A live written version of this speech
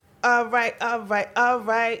All right,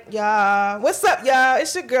 y'all. What's up, y'all?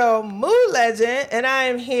 It's your girl, Mood Legend, and I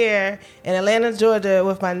am here in Atlanta, Georgia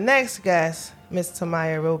with my next guest, Miss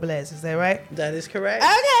Tamiya Robles. Is that right? That is correct.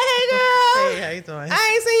 Okay, hey, girl. Hey, how you doing?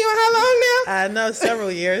 I ain't seen you in how long now? I know,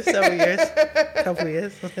 several years. Couple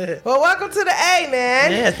years. Well, welcome to the A,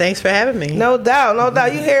 man. Yeah, thanks for having me. No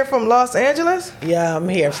doubt. You here from Los Angeles? Yeah, I'm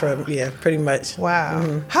here from, pretty much. Wow.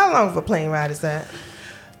 Mm-hmm. How long of a plane ride is that?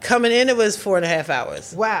 Coming in, it was 4.5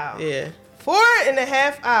 hours. Wow. Yeah.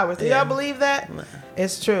 4.5 hours. Do y'all believe that? No.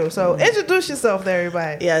 It's true. So introduce yourself to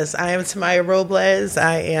everybody. Yes, I am Tamiya Robles.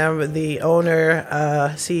 I am the owner,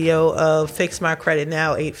 CEO of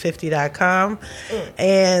FixMyCreditNow850.com.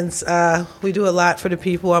 And we do a lot for the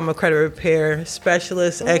people. I'm a credit repair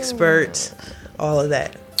specialist, expert, all of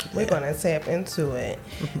that. We're going to tap into it.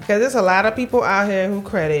 Because there's a lot of people out here who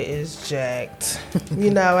credit is jacked. You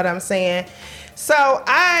know what I'm saying? So,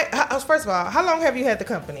 first of all, how long have you had the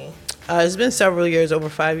company? It's been several years, over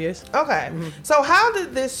 5 years. Okay. So, how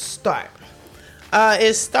did this start?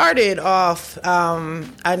 It started off,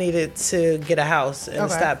 I needed to get a house and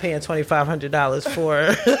stop paying $2,500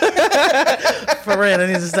 for rent. I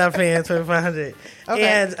needed to stop paying $2,500. Okay.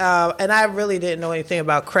 And I really didn't know anything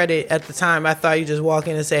about credit at the time. I thought you just walk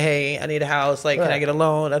in and say, hey, I need a house. Like, can I get a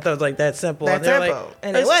loan? I thought it was like that simple. That and they're simple. like,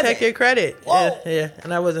 and let's check your credit. Whoa. Yeah.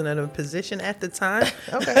 And I wasn't in a position at the time.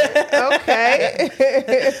 Okay.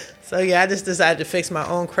 So, I just decided to fix my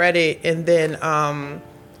own credit. And then I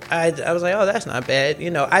was like, oh, that's not bad. You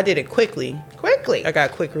know, I did it quickly. I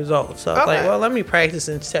got quick results. So I was like, well, let me practice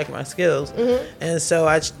and check my skills. And so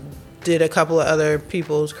I did a couple of other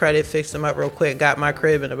people's credit, fixed them up real quick, got my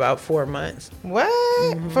crib in about 4 months. What?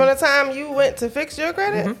 From the time you went to fix your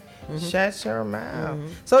credit? Shut your mouth.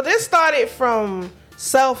 So this started from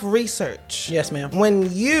self-research. Yes, ma'am.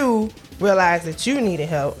 When you realized that you needed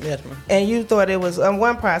help. Yes, ma'am. And you thought it was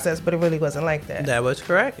one process, but it really wasn't like that. That was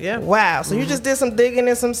correct, yeah. Wow. So you just did some digging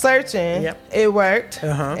and some searching. Yep. It worked.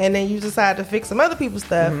 And then you decided to fix some other people's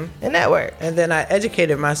stuff, and that worked. And then I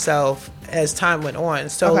educated myself as time went on.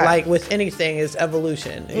 So like with anything, is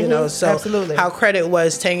evolution, you know. So absolutely. How credit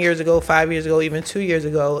was 10 years ago, 5 years ago, even 2 years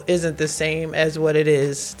ago isn't the same as what it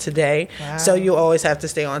is today. Wow. So you always have to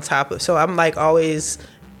stay on top of. So I'm like always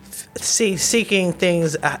seeking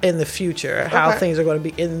things in the future, how things are going to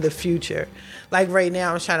be in the future. Like right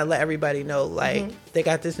now, I'm trying to let everybody know, like they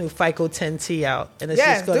got this new FICO 10T out, and it's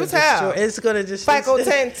just going to destroy. It's going to just FICO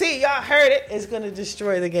 10T. Y'all heard it. It's going to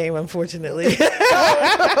destroy the game, unfortunately. FICO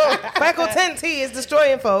 10T is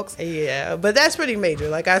destroying folks. Yeah, but that's pretty major.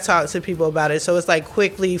 Like I talk to people about it, so it's like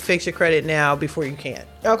quickly fix your credit now before you can.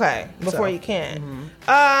 Okay, before you can.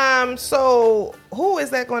 So who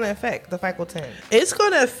is that going to affect, the FICO 10? It's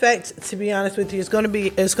going to affect, to be honest with you, it's going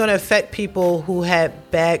to affect people who had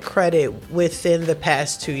bad credit within the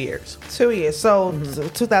past 2 years. 2 years. So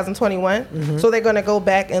 2021. So they're going to go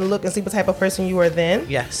back and look and see what type of person you were then?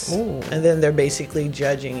 Yes. Ooh. And then they're basically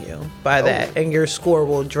judging you by that. And your score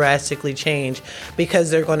will drastically change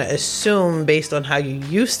because they're going to assume, based on how you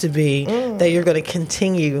used to be, that you're going to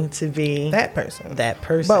continue to be that person.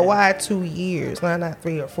 But why 2 years? Why not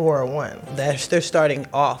 3 or 4 or 1? They're starting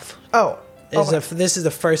off. Oh. This is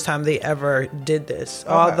the first time they ever did this.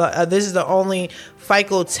 This is the only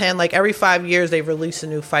FICO 10. Like every 5 years, they release a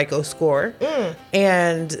new FICO score,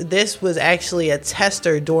 and this was actually a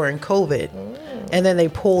tester during COVID, and then they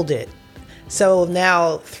pulled it. So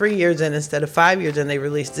now 3 years in instead of 5 years in, they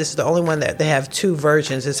released. This is the only one that they have 2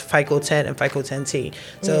 versions. It's FICO 10 and FICO 10T.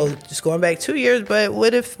 So just going back 2 years. But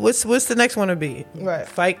what's the next one to be? Right.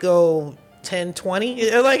 FICO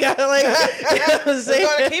 1020, like you know what I'm saying?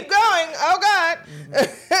 We're gonna keep going. Oh God.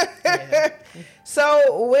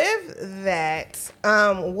 So with that,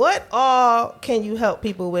 what all can you help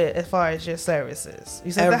people with as far as your services?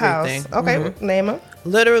 You said everything. The house. Okay, name them.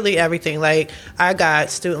 Literally everything. Like I got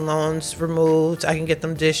student loans removed. I can get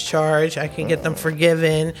them discharged. I can get them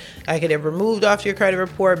forgiven. I can get it removed off your credit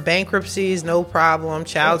report. Bankruptcies, no problem.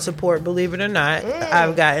 Child support, believe it or not,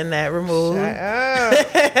 I've gotten that removed.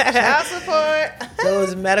 Child support.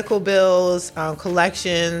 Those medical bills,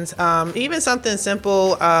 collections, even something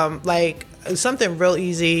simple like something real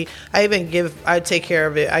easy. I take care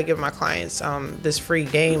of it. I give my clients this free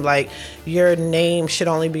game. Like your name should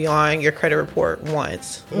only be on your credit report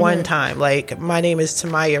one time. Like my name is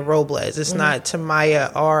Tamiya Robles. It's not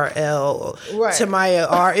Tamiya RL, Tamiya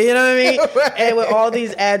R. You know what I mean? And with all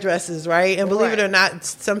these addresses, right? And believe it or not,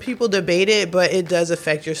 some people debate it, but it does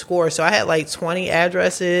affect your score. So I had like 20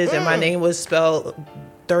 addresses, and my name was spelled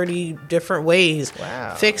 30 different ways.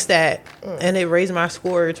 Wow. Fix that. And it raised my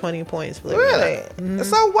score 20 points. Really?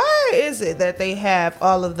 So why is it that they have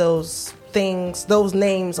all of those things, those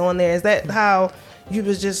names on there. Is that how you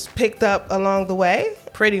was just picked up along the way?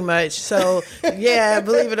 Pretty much. So yeah,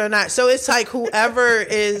 believe it or not. So it's like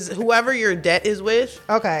whoever your debt is with,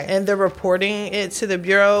 okay, and they're reporting it to the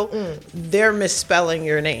bureau, they're misspelling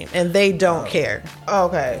your name and they don't care.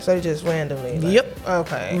 Okay, so they just randomly. Yep.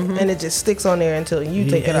 Okay, and it just sticks on there until you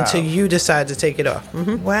take it off. Until you decide to take it off.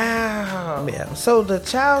 Wow. Yeah. So the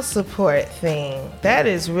child support thing, that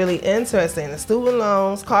is really interesting. The student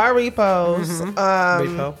loans, car repos,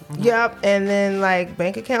 Repo. Yep, and then like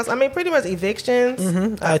bank accounts. I mean, pretty much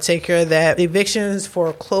evictions. I take care of that. Evictions,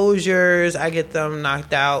 foreclosures, I get them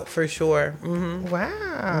knocked out for sure.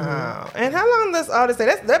 Wow. And how long does all this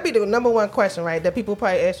take? That'd be the number one question, right? That people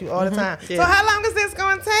probably ask you all the time. Yeah. So how long is this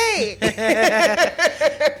going to take?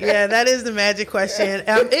 Yeah, that is the magic question.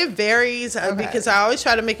 It varies because I always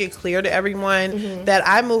try to make it clear to everyone that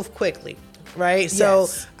I move quickly. Right. So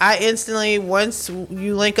I instantly, once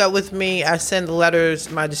you link up with me, I send the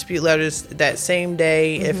letters, my dispute letters that same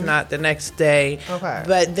day, if not the next day. Okay.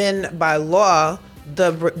 But then by law,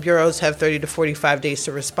 the bureaus have 30 to 45 days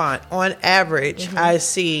to respond. On average, I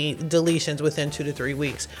see deletions within 2 to 3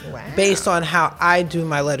 weeks. Wow. Based on how I do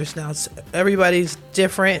my letters now. Everybody's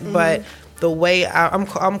different, but the way I'm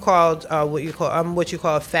called what you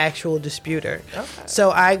call a factual disputer. Okay. So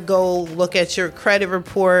I go look at your credit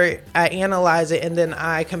report, I analyze it, and then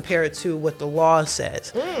I compare it to what the law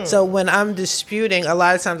says. So when I'm disputing, a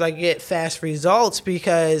lot of times I get fast results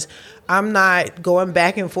because I'm not going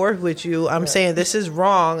back and forth with you. I'm saying this is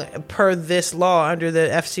wrong per this law under the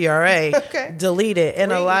FCRA. Okay. Delete it.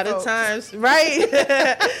 And a lot of times, right?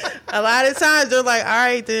 A lot of times they're like, all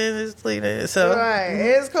right, then just delete it. So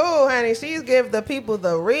It's cool, honey. She's give the people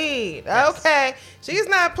the read. Yes. Okay. She's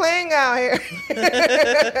not playing out here.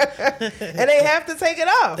 And they have to take it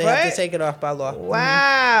off, They have to take it off by law.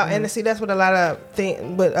 Wow. And see, that's what a lot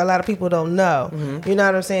of people don't know. You know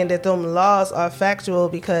what I'm saying? That them laws are factual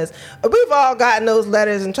because we've all gotten those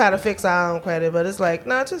letters and try to fix our own credit, but it's like,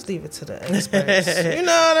 no, just leave it to the experts. You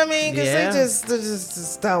know what I mean? Because they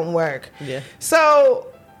just don't work. Yeah. So,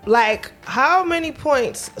 like, how many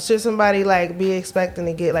points should somebody like be expecting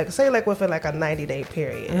to get? Like, say, like within like a 90-day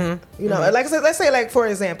period. You know, like let's say, like for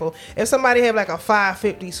example, if somebody have like a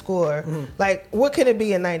 550 score, like what can it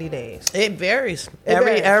be in 90 days? It varies.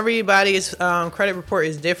 Everybody's credit report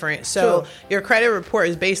is different. So your credit report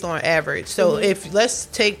is based on average. So if let's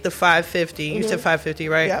take the 550, you said 550,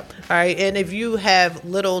 right? Yep. All right, and if you have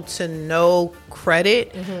little to no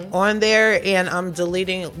credit on there, and I'm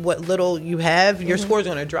deleting what little you have, your score is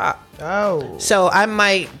going to drop. Oh. So I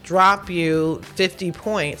might drop you 50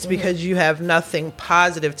 points because you have nothing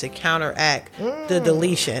positive to counteract the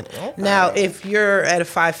deletion. Okay. Now, if you're at a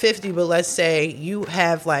 550, but let's say you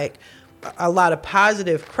have like a lot of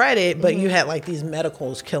positive credit, but you had like these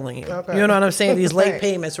medicals killing you. Okay. You know what I'm saying? These late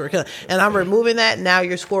payments were killing. And I'm removing that. Now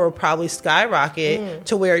your score will probably skyrocket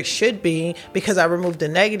to where it should be because I removed the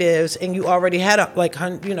negatives, and you already had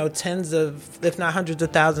tens of, if not hundreds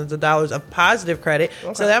of thousands of dollars of positive credit.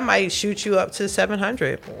 Okay. So that might shoot you up to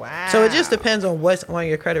 700. Wow. So it just depends on what's on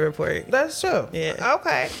your credit report. That's true. Yeah.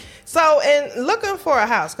 Okay. So, in looking for a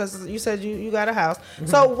house, because you said you got a house.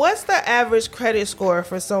 So, what's the average credit score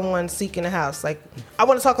for someone seeking a house? Like, I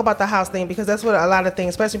want to talk about the house thing because that's what a lot of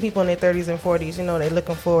things, especially people in their 30s and 40s, you know, they're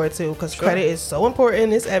looking forward to because credit is so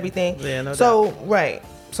important. It's everything. Yeah, no doubt. Right.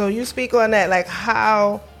 So, you speak on that. Like,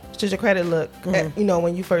 how should your credit look,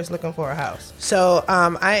 when you first looking for a house? So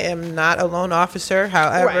I am not a loan officer.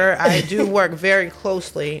 However, I do work very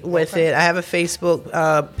closely with it. I have a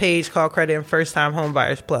Facebook page called Credit and First Time Home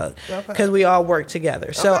Buyers Plug because we all work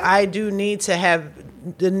together. So I do need to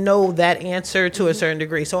know that answer to a certain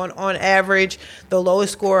degree. So on average, the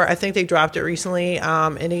lowest score, I think they dropped it recently.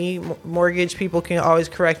 Any mortgage people can always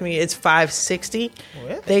correct me. It's 560.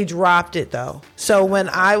 Really? They dropped it though. So when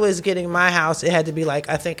I was getting my house, it had to be like,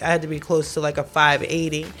 I think I had to be close to like a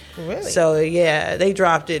 580. Really? So yeah, they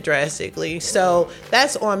dropped it drastically. So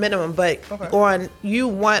that's on minimum, but on you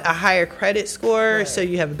want a higher credit score so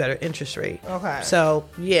you have a better interest rate. Okay. So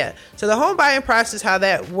yeah. So the home buying process, how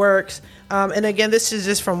that works. And again, this is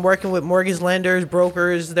just from working with mortgage lenders,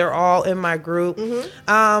 brokers. They're all in my group.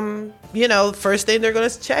 First thing they're going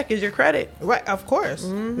to check is your credit. Right, of course.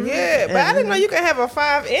 Yeah, but I didn't know you could have a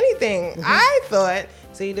 5 anything. I thought,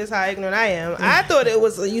 see, this is how ignorant I am. I thought it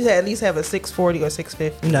was you had at least have a 640 or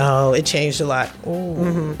 650. No, it changed a lot.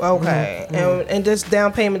 Ooh, okay. And this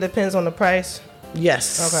down payment depends on the price?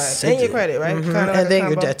 Yes. Okay. And your credit, right? Mm-hmm. Kind of like and then a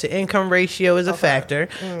your combo? debt to income ratio is a factor.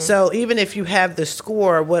 So even if you have the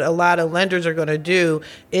score, what a lot of lenders are going to do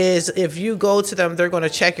is if you go to them, they're going to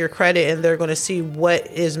check your credit and they're going to see what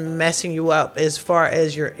is messing you up as far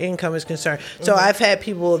as your income is concerned. So I've had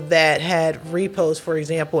people that had repos, for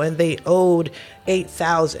example, and they owed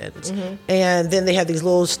 $8,000, and then they have these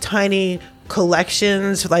little tiny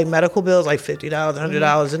collections like medical bills like $50,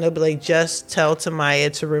 $100, and they'll be like, just tell Tamiya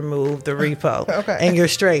to remove the repo and you're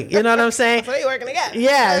straight. You know what I'm saying? So you working together.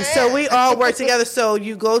 Yeah, so we all work together. So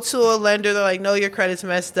you go to a lender, they're like, no, your credit's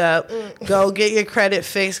messed up. Go get your credit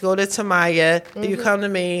fixed. Go to Tamiya. You come to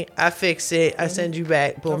me, I fix it, I send you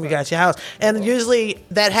back. Boom, you got your house. And usually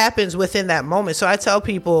that happens within that moment. So I tell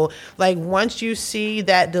people, like, once you see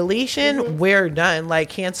that deletion, we're done. Like,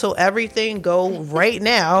 cancel everything, go right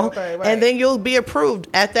now, and then you'll be approved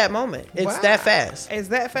at that moment. It's that fast. It's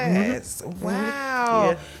that fast.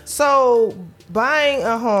 Wow. Yeah. So buying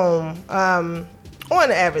a home, on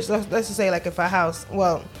the average, let's just say like if a house,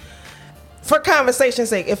 well, for conversation's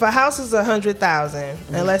sake, if a house is $100,000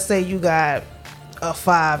 and let's say you got a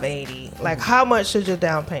 580, like how much should your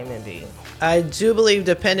down payment be? I do believe,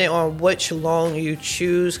 depending on which loan you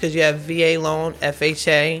choose, because you have VA loan,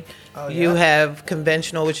 FHA, you have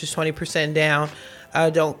conventional, which is 20% down.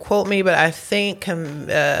 Don't quote me, but I think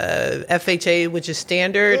FHA, which is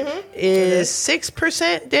standard, is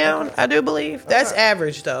 6% down. I do believe that's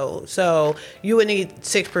average though. So you would need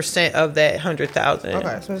 6% of that 100,000.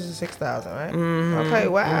 Okay, so it's $6,000, right? Okay,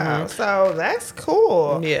 wow. So that's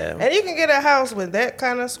cool. Yeah, and you can get a house with that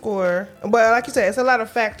kind of score. But like you said, it's a lot of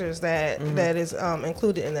factors that is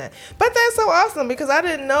included in that. But that's so awesome because I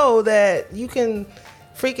didn't know that you can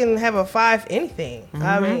freaking have a 5 anything.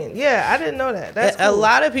 I mean, yeah, I didn't know that. That's cool. A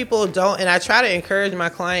lot of people don't, and I try to encourage my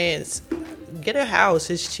clients, get a house,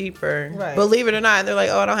 it's cheaper. Right. Believe it or not, and they're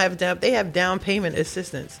like, oh, I don't have down. They have down payment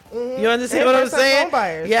assistance. You understand what I'm saying? Home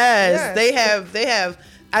buyers. Yes, they have.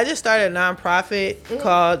 I just started a nonprofit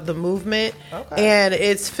called The Movement, and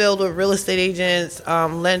it's filled with real estate agents,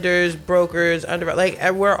 lenders, brokers,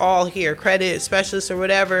 we're all here, credit specialists or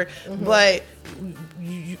whatever, but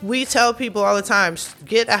we tell people all the time,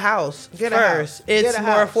 get a house first. It's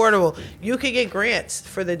more affordable. You can get grants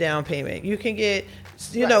for the down payment. You can get,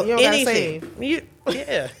 you anything.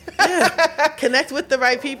 Connect with the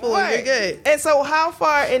right people and you're good. And so how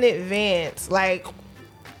far in advance, like,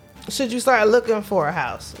 should you start looking for a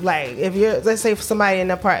house? Like, if you're, let's say, for somebody in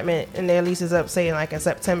an apartment and their lease is up, say, like in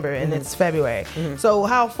September and it's February. So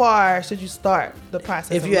how far should you start the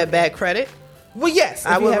process? If you have bad credit? Well, yes.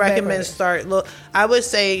 I would recommend I would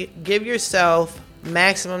say give yourself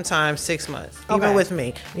maximum time 6 months, even with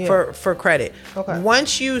me, for credit.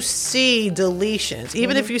 Once you see deletions,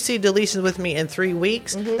 even if you see deletions with me in 3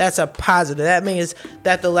 weeks, that's a positive. That means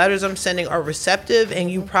that the letters I'm sending are receptive and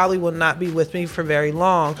you probably will not be with me for very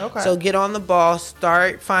long. So get on the ball,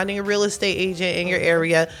 start finding a real estate agent in your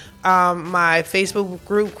area. My Facebook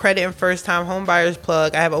group, Credit and First Time Home Buyers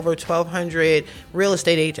Plug, I have over 1,200 real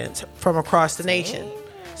estate agents from across the nation.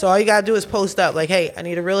 So all you gotta do is post up like, hey, I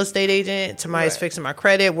need a real estate agent. Tamiya's fixing my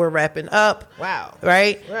credit. We're wrapping up. Wow.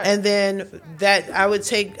 Right? And then I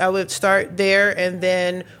would start there, and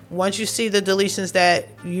then once you see the deletions that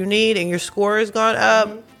you need and your score has gone up,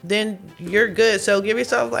 then you're good. So give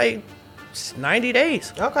yourself like 90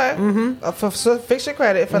 days. So fix your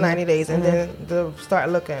credit for 90 days and then start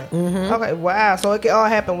looking. Okay, wow. So it can all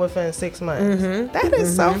happen within 6 months. That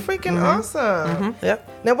is so freaking awesome. Yep.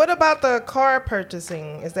 Now, what about the car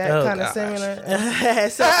purchasing? Is that kind of similar?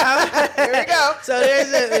 Here we go. So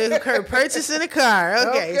there's purchasing a car.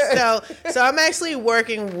 Okay. So I'm actually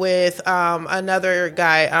working with another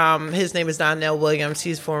guy. His name is Donnell Williams.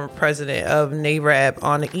 He's former president of NAREB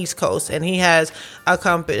on the East Coast, and he has a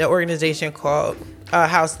company, an organization called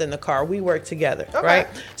House Then the Car. We work together, right?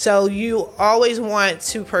 So you always want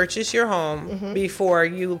to purchase your home before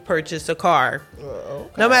you purchase a car,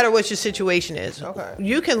 no matter what your situation is.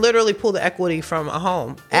 You can literally pull the equity from a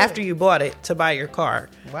home after you bought it to buy your car.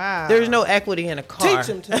 Wow. There's no equity in a car. Teach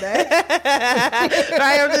them today.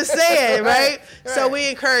 Right? I'm just saying, right? So we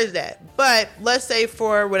encourage that. But let's say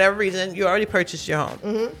for whatever reason, you already purchased your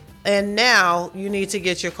home. And now you need to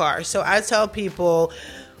get your car. So I tell people,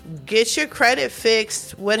 get your credit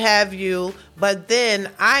fixed, what have you. But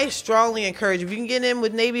then I strongly encourage, if you can get in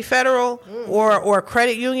with Navy Federal or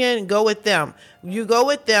credit union, go with them. You go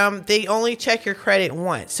with them, they only check your credit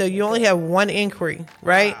once. So you only have one inquiry,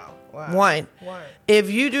 right? Wow. One. If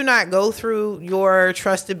you do not go through your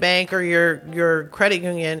trusted bank or your credit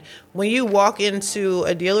union, when you walk into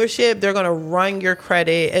a dealership, they're going to run your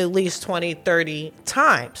credit at least 20, 30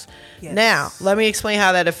 times. Yes. Now, let me explain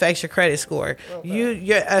how that affects your credit score. Okay.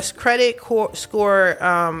 Your credit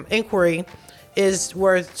score inquiry is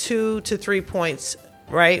worth 2 to 3 points,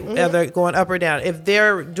 right? They're going up or down. If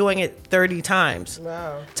they're doing it 30 times,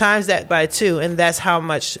 times that by 2, and that's how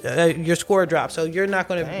much your score drops. So you're not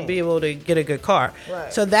going to be able to get a good car.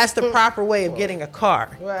 Right. So that's the proper way of getting a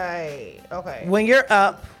car. Right. Okay. When you're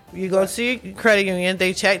up, you go to your credit union,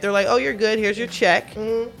 they check, they're like, oh, you're good, here's your check.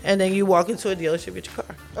 And then you walk into a dealership, get your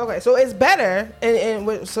car. Okay, so it's better,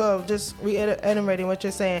 and so just reiterating what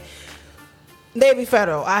you're saying, Navy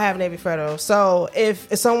Federal. I have Navy Federal. So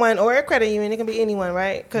if someone, or a credit union, it can be anyone,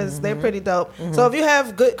 right? Because they're pretty dope. So if you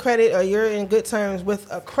have good credit or you're in good terms with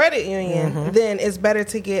a credit union, then it's better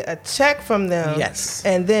to get a check from them. Yes.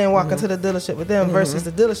 And then walk into the dealership with them versus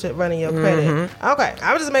the dealership running your credit. Okay.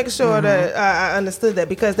 I was just making sure that I understood that,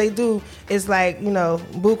 because they do, it's like,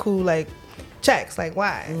 buku, like checks. Like,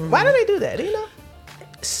 why? Why do they do that? Do you know?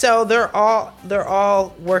 So they're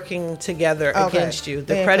all working together against you.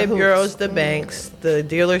 The credit bureaus, the banks, the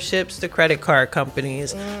dealerships, the credit card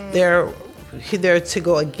companies. They're to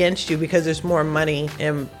go against you because there's more money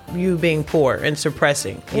in you being poor and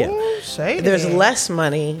suppressing. Ooh, shady. There's less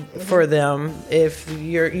money for them if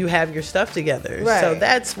you have your stuff together. Right. So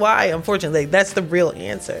that's why, unfortunately, that's the real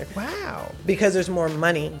answer. Wow. Because there's more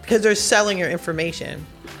money. Because they're selling your information.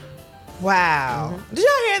 Wow. Did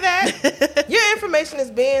y'all hear that? Your information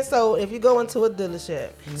is being sold if you go into a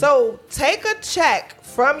dealership. So take a check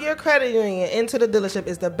from your credit union into the dealership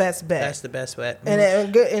is the best bet. That's the best bet.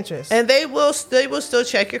 And good interest. And they will still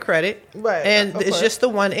check your credit. Right. And it's just the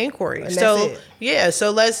one inquiry. And so that's it. Yeah, so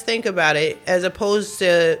let's think about it. As opposed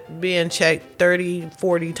to being checked 30,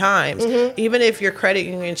 40 times. Even if your credit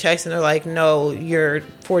union checks and they're like, no, you're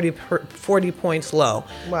 40 points low.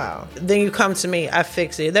 Wow. Then you come to me, I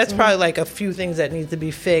fix it. That's probably like a few things that need to be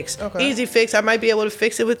fixed. Okay. Easy fix. I might be able to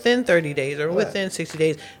fix it within 30 days or within 60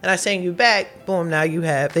 days. And I send you back, boom, now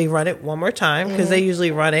they run it one more time, because they usually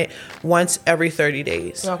run it once every 30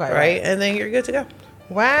 days. Okay. Right? And then you're good to go.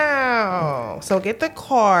 Wow. So get the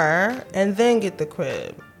car and then get the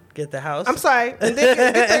crib. Get the house. I'm sorry. And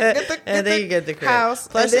then you get the crib. House.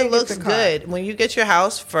 Plus, it looks good. When you get your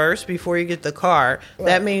house first before you get the car,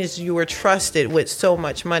 that means you were trusted with so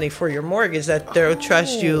much money for your mortgage that they'll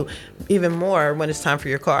trust you even more when it's time for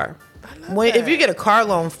your car. If you get a car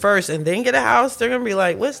loan first and then get a house, they're going to be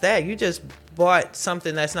like, what's that? You just bought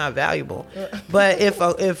something that's not valuable. But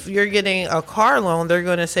if you're getting a car loan, they're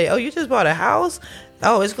going to say, oh, you just bought a house?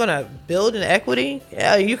 Oh, it's going to build an equity?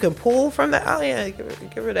 Yeah, you can pull from that. Oh, yeah,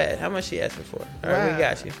 give her that. How much she asking for? All right, we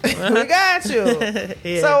got you. We got you.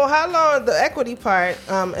 Yeah. So how long, the equity part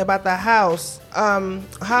about the house,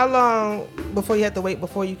 how long before you have to wait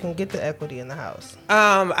before you can get the equity in the house?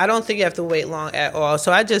 I don't think you have to wait long at all.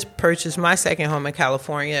 So I just purchased my second home in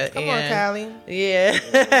California. Come on, Cali.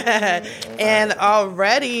 Yeah. And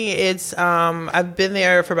already it's, I've been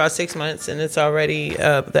there for about 6 months, and it's already,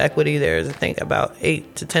 the equity there is, I think, about 8,000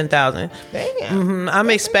 to 10,000. Damn. I'm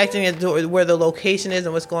expecting it where the location is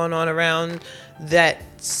and what's going on around that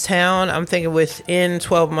town. I'm thinking within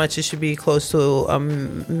 12 months it should be close to I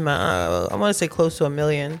want to say close to $1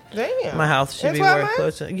 million. Damn. My house should be worth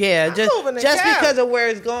close to, just because of where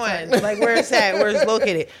it's going, like where it's at, where it's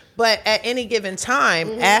located. But at any given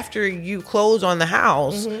time, after you close on the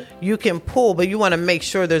house, you can pull, but you want to make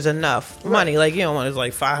sure there's enough money. Like, you don't want it's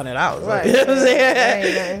like $500. Right. You know what I'm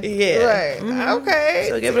saying? Yeah. Right. Okay.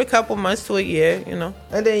 So give it a couple months to a year,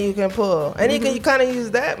 And then you can pull. And you kind of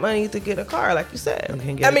use that money to get a car, like you said. You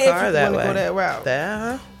can get a car if that you way. Go that route.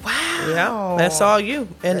 Wow. Yeah, that's all you.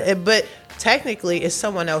 But technically, it's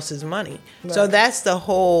someone else's money. Right. So that's the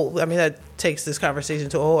whole, that takes this conversation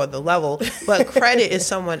to a whole other level. But credit is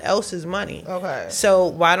someone else's money. Okay. So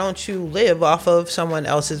why don't you live off of someone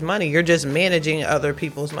else's money? You're just managing other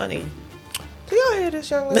people's money. Do y'all hear this,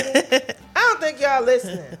 young lady? I don't think y'all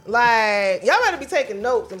listening. Like, y'all better be taking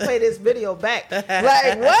notes and play this video back.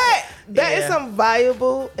 Like, what? That is some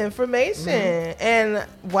valuable information. And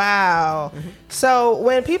wow. So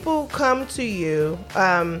when people come to you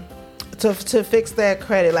to fix their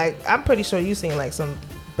credit, like, I'm pretty sure you've seen like some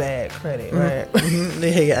bad credit, right?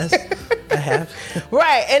 Yes, I have.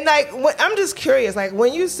 Right. And like, I'm just curious, like,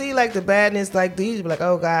 when you see like the badness, like, do you be like,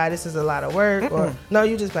 oh God, this is a lot of work? Or no,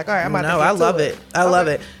 you just like, all right, I'm about to get I love it. I love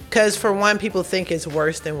it. Because for one, people think it's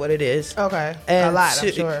worse than what it is. Okay. And a lot,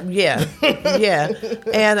 I'm sure. Yeah. Yeah.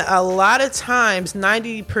 And a lot of times,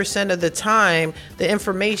 90% of the time, the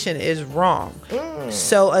information is wrong.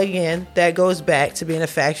 So again, that goes back to being a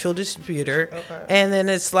factual disputer. Okay. And then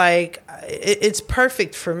it's like, it's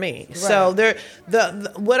perfect for me. Right. So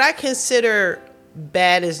the what I consider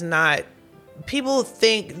bad is not, people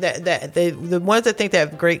think that the ones that think they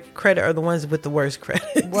have great credit are the ones with the worst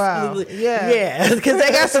credit. Wow. Yeah. Yeah, because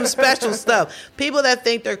they got some special stuff. People that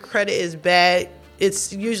think their credit is bad,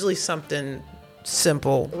 it's usually something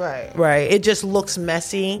simple. Right. It just looks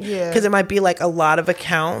messy. Yeah. Because it might be like a lot of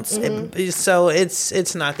accounts. So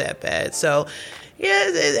it's not that bad. So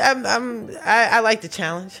yeah, I like the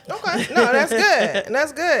challenge. Okay. No, that's good.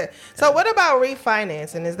 That's good. So what about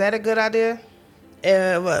refinancing? Is that a good idea?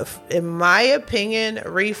 In my opinion,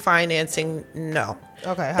 refinancing, no.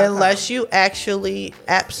 Okay. Unless you actually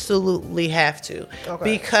absolutely have to. Okay.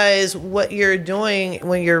 Because what you're doing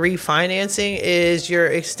when you're refinancing is you're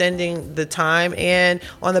extending the time, and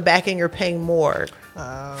on the back end you're paying more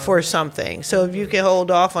for something. So if you can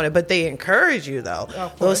hold off on it, but they encourage you though.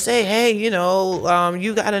 They'll say, hey, you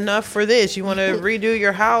got enough for this. You want to redo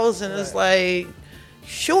your house? And it's like,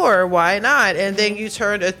 sure, why not? And then you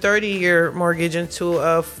turn a 30-year mortgage into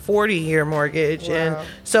a 40-year mortgage, and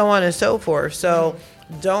so on and so forth. So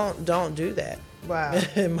don't do that. Wow.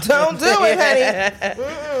 Don't do it,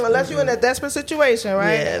 honey. Unless you're in a desperate situation,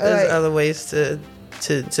 right? Yeah, there's other ways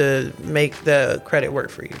to make the credit work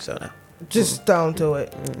for you. So no. Just don't do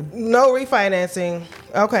it. No refinancing.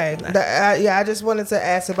 Okay. I just wanted to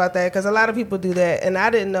ask about that because a lot of people do that, and I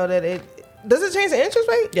didn't know that it. Does it change the interest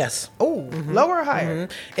rate? Yes. Oh, lower or higher?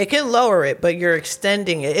 It can lower it, but you're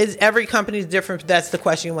extending it. Every company is different. That's the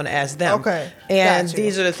question you want to ask them. Okay. And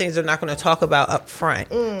these are the things they're not going to talk about up front.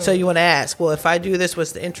 So you want to ask, well, if I do this,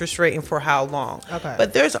 what's the interest rate and for how long? Okay.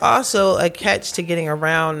 But there's also a catch to getting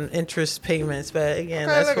around interest payments. But again,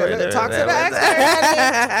 that's where talk to the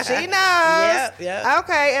expert. She knows. Yeah.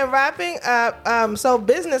 Okay. And wrapping up, so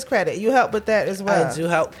business credit, you help with that as well. I do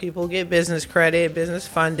help people get business credit, business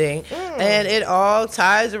funding. And it all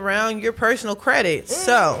ties around your personal credit.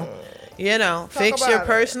 So, fix your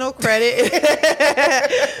personal credit.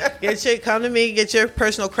 Come to me, get your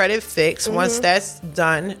personal credit fixed. Once that's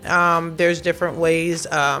done, there's different ways.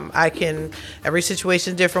 Every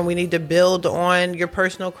situation is different. We need to build on your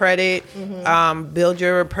personal credit. Build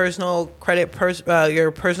your personal credit,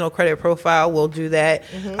 your personal credit profile. We'll do that.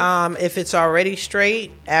 If it's already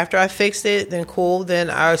straight after I fixed it, then cool. Then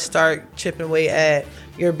I'll start chipping away at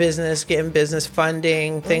your business, getting business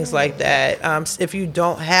funding, things like that. If you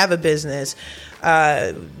don't have a business,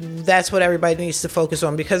 that's what everybody needs to focus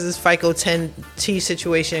on, because this FICO 10T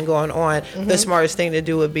situation going on. The smartest thing to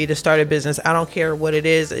do would be to start a business. I don't care what it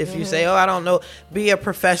is. If you say, I don't know, be a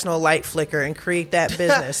professional light flicker and create that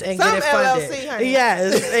business and get it funded. LLC,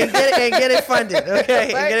 yes, and get it funded.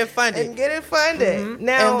 Okay, right? And get it funded. And get it funded.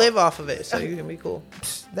 Now, and live off of it so you can be cool.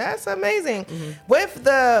 That's amazing. With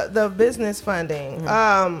the business funding,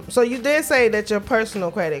 so you did say that your personal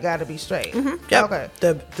credit got to be straight. Yep. Okay.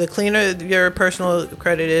 The cleaner your personal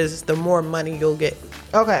credit is, the more money you'll get.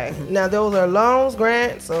 Okay. Now those are loans,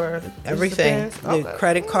 grants, or everything. The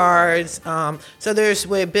credit cards. So there's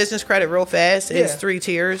with business credit real fast. It's 3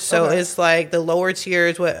 tiers. So it's like the lower tier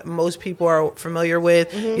is what most people are familiar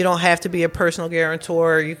with. You don't have to be a personal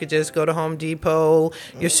guarantor. You could just go to Home Depot,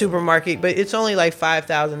 your supermarket, but it's only like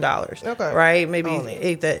 $5,000. Okay. Right?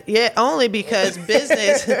 Maybe that. Yeah, only because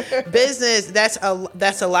business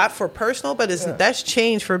that's a lot for personal, but that's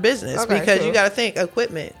change for business because you got to think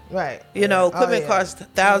equipment. Right. Equipment costs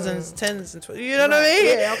thousands, tens, and you know what I mean?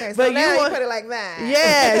 Yeah, okay. So but now you put it like that.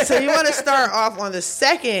 Yeah, so you want to start off on the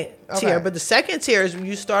second tier, but the second tier is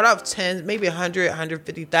you start off 10, maybe 100,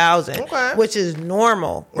 150,000, which is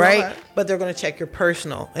normal, right? Okay. But they're going to check your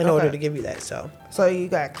personal in order to give you that. So you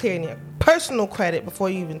got clearing your personal credit before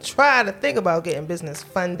you even try to think about getting business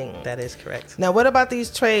funding. That is correct. Now, what about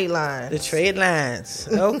these trade lines? The trade lines.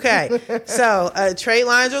 Okay. So trade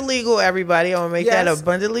lines are legal, everybody. I want to make that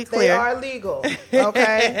abundantly clear. They are legal.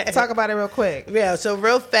 Okay. Talk about it real quick. Yeah. So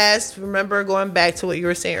real fast, remember going back to what you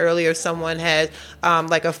were saying earlier, someone has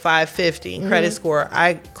like a 550 credit score.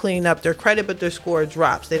 I clean up their credit, but their score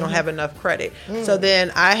drops. They don't have enough credit. So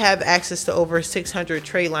then I have access to over 600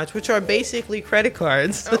 trade lines, which are basically credit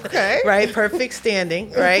cards. Okay. Right? Perfect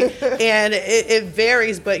standing, right? And it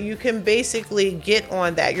varies, but you can basically get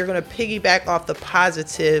on that. You're going to piggyback off the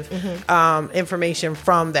positive information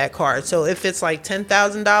from that card. So if it's like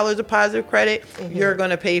 $10,000 of positive credit, you're going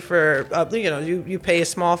to pay for, you pay a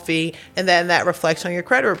small fee, and then that reflects on your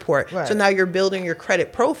credit report. Right. So now you're building your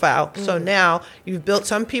credit profile profile. So now you've built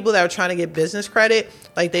some people that are trying to get business credit,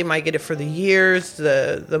 like they might get it for the years,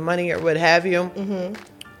 the money or what have you.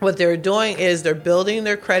 What they're doing is they're building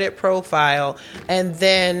their credit profile, and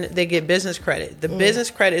then they get business credit. The business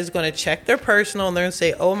credit is going to check their personal, and they're going to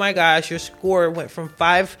say, "Oh my gosh, your score went from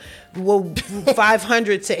 500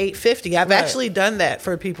 to 850." I've actually done that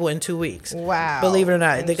for people in 2 weeks. Wow! Believe it or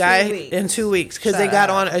not, the guy 2 weeks. in 2 weeks because they got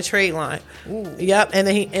on a trade line. Ooh. Yep, and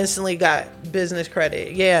then he instantly got business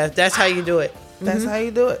credit. Yeah, that's how you do it. That's how you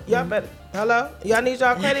do it. Y'all better. Hello, y'all need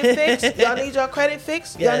y'all credit fixed. Y'all need your credit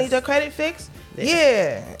fixed. Y'all need your credit fixed.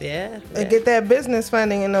 Yeah. And get that business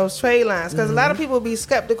funding in those trade lines, because a lot of people be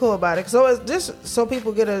skeptical about it. So it's just so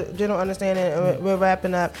people get a general understanding, and we're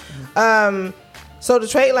wrapping up. So the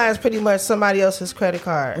trade line is pretty much somebody else's credit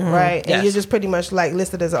card, right? And you're just pretty much like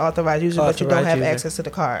listed as an authorized user, but you don't have access to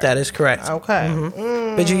the card. That is correct. Okay.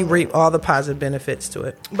 But you reap all the positive benefits to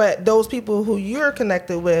it. But those people who you're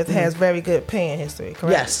connected with has very good paying history,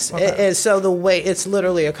 correct? Yes. Okay. So the way, it's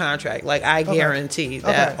literally a contract. Like I guarantee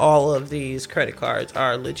that all of these credit cards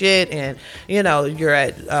are legit, and you're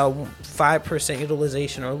at 5%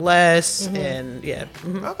 utilization or less, and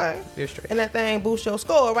okay, you're straight. And that thing boosts your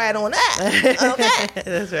score right on that. Okay.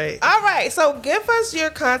 That's right. All right. So give us your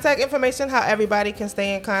contact information, how everybody can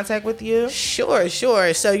stay in contact with you. Sure.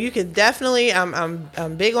 So you could definitely, I'm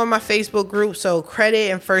big on my Facebook group. So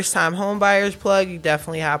credit and first time home buyers plug. You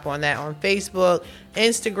definitely hop on that on Facebook.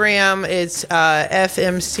 Instagram, it's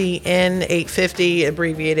FMCN850,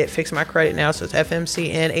 abbreviated, Fix My Credit Now, so it's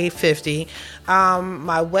FMCN850.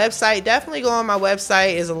 My website, definitely go on my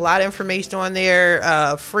website. There's a lot of information on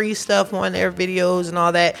there, free stuff on there, videos and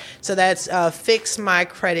all that. So that's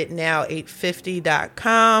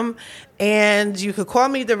fixmycreditnow850.com. And you could call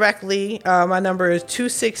me directly. My number is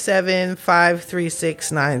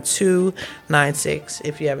 267-536-9296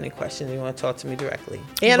 if you have any questions and you want to talk to me directly.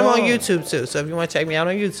 And I'm on YouTube too. So if you want to check me out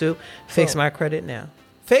on YouTube, Fix My Credit Now.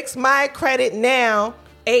 Fix My Credit Now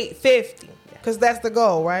 850. Because that's the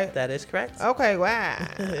goal, right? That is correct. Okay, wow.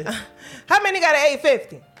 How many got an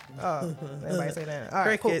 850? Oh, everybody say that. All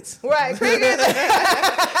right, crickets. Cool. Right, crickets.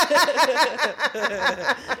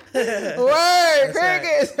 Word,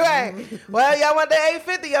 crickets. Right. Well, y'all want the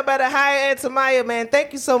 850? Y'all better hire Aunt Tamiya, man.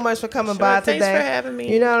 Thank you so much for coming by today. Thanks for having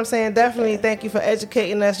me. You know what I'm saying? Definitely thank you for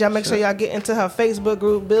educating us. Y'all make sure y'all get into her Facebook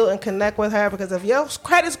group, build and connect with her, because if your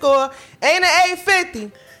credit score ain't an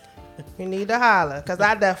 850, you need to holler, because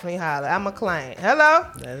I definitely holler. I'm a client. Hello?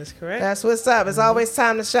 That is correct. That's what's up. It's always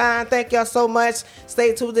time to shine. Thank y'all so much.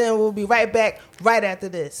 Stay tuned in. We'll be right back right after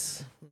this.